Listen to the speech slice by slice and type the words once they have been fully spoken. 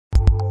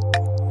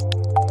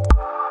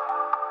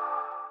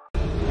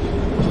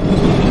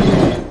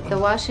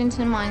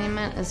Washington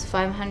Monument is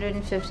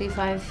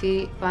 555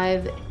 feet,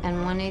 5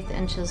 1/8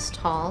 inches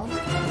tall.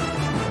 Notice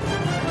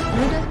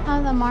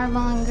how the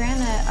marble and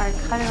granite are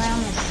cut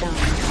around the stone.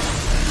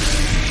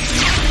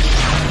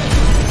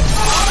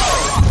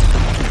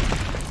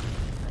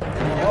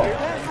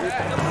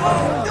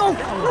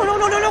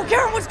 No,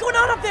 Karen, what's going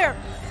on up there?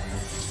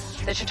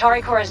 The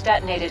Chitauri core is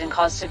detonated and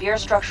caused severe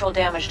structural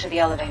damage to the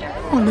elevator.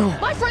 Oh no.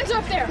 My friends are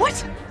up there!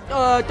 What?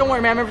 Don't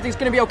worry, ma'am, everything's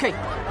gonna be okay.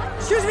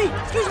 Excuse me!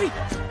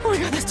 Oh my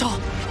god, that's tall.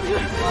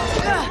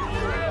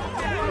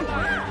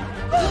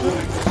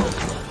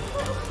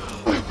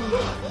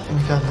 Oh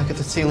my god, look at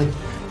the ceiling.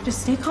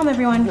 Just stay calm,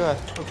 everyone. God,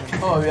 okay.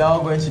 Oh, we're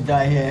all going to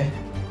die here.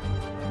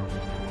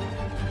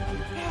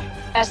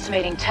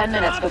 Estimating 10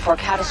 minutes before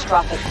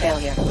catastrophic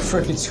failure.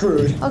 Freaking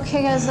screwed.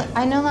 Okay, guys,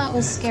 I know that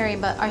was scary,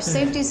 but our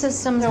safety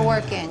systems are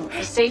working.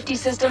 The safety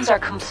systems are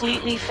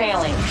completely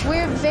failing.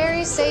 We're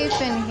very safe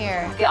in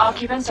here. The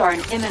occupants are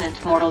in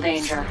imminent mortal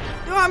danger.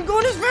 No, I'm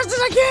going as fast as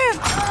I can!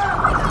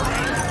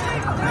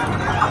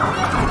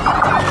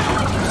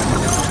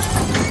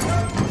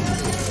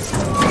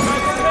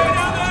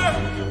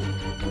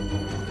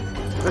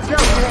 Let's go!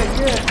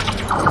 Yeah.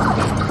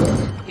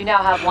 You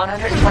now have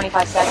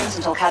 125 seconds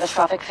until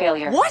catastrophic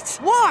failure. What?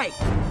 Why?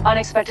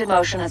 Unexpected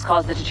motion has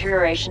caused the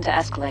deterioration to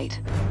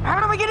escalate. How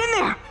do I get in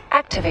there?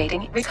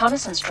 Activating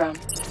reconnaissance drone.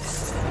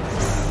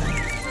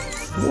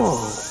 Whoa.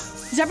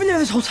 Has that been there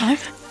this whole time?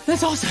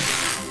 That's awesome.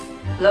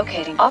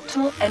 Locating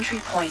optimal entry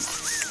point.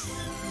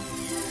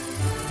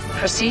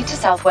 Proceed to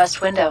southwest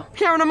window.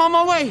 Karen, I'm on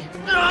my way.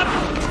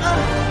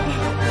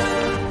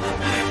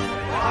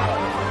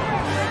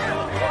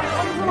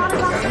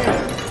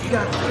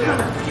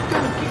 Keep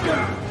going.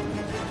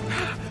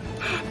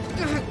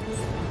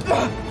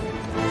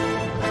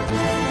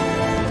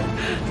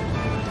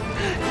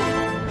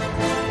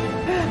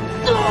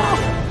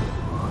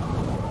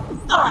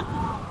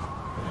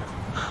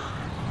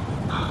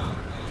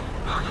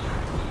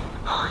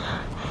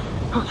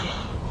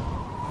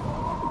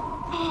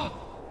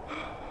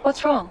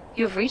 What's wrong?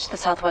 You've reached the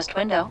southwest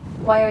window.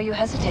 Why are you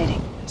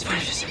hesitating? It's fine,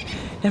 I've just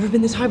never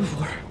been this high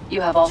before.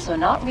 You have also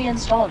not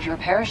reinstalled your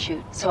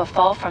parachute, so a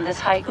fall from this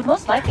height would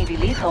most likely be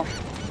lethal.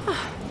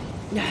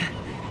 Yeah,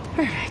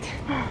 perfect.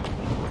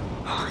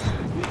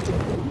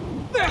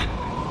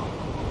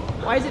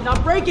 Why is it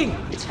not breaking?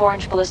 It's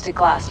 4-inch ballistic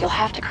glass. You'll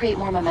have to create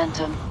more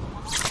momentum.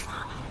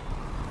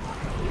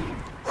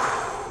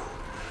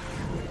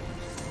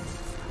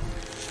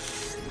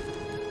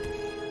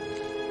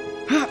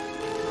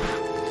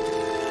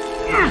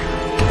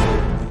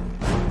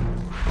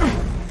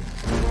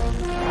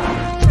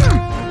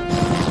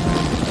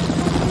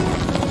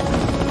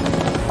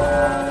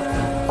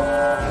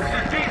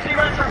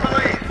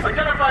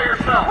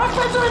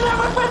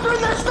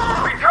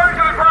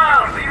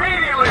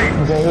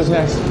 Okay, who's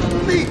next?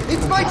 Me!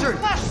 It's my turn!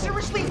 Gosh,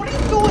 seriously, what are you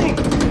doing?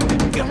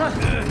 Come on!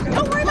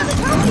 Don't worry about the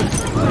turkey!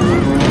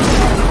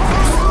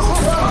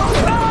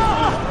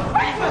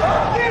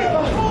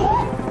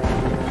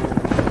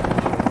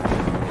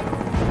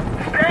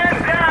 Stand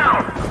down!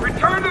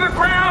 Return to the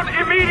ground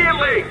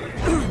immediately!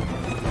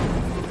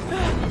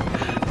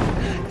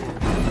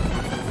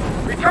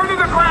 Return to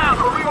the ground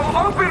or we will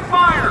open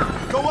fire!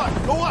 Go up!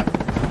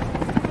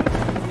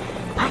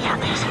 I got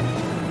this.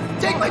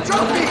 Take my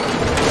trophy!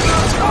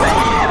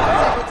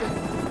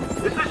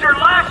 This is your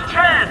last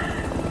chance!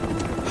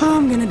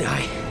 I'm gonna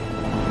die.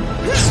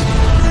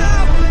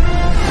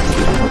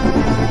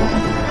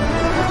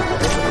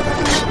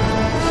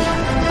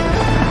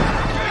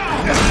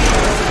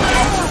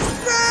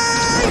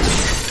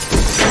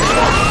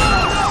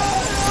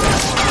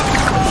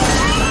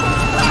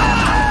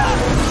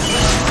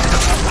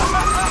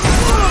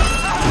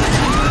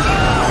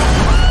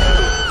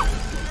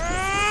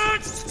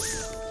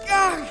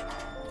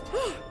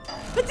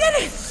 I did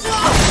it!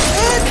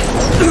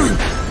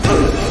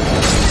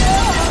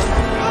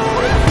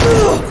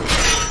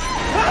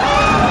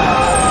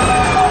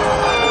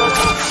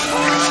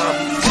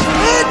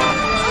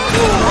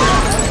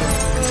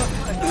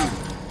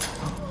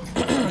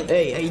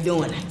 Hey, how you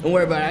doing? Don't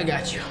worry about it, I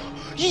got you.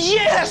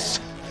 Yes!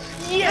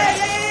 Yes!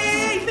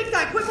 Hey, big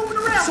guy, quit moving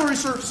around! Sorry,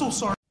 sir. So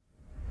sorry.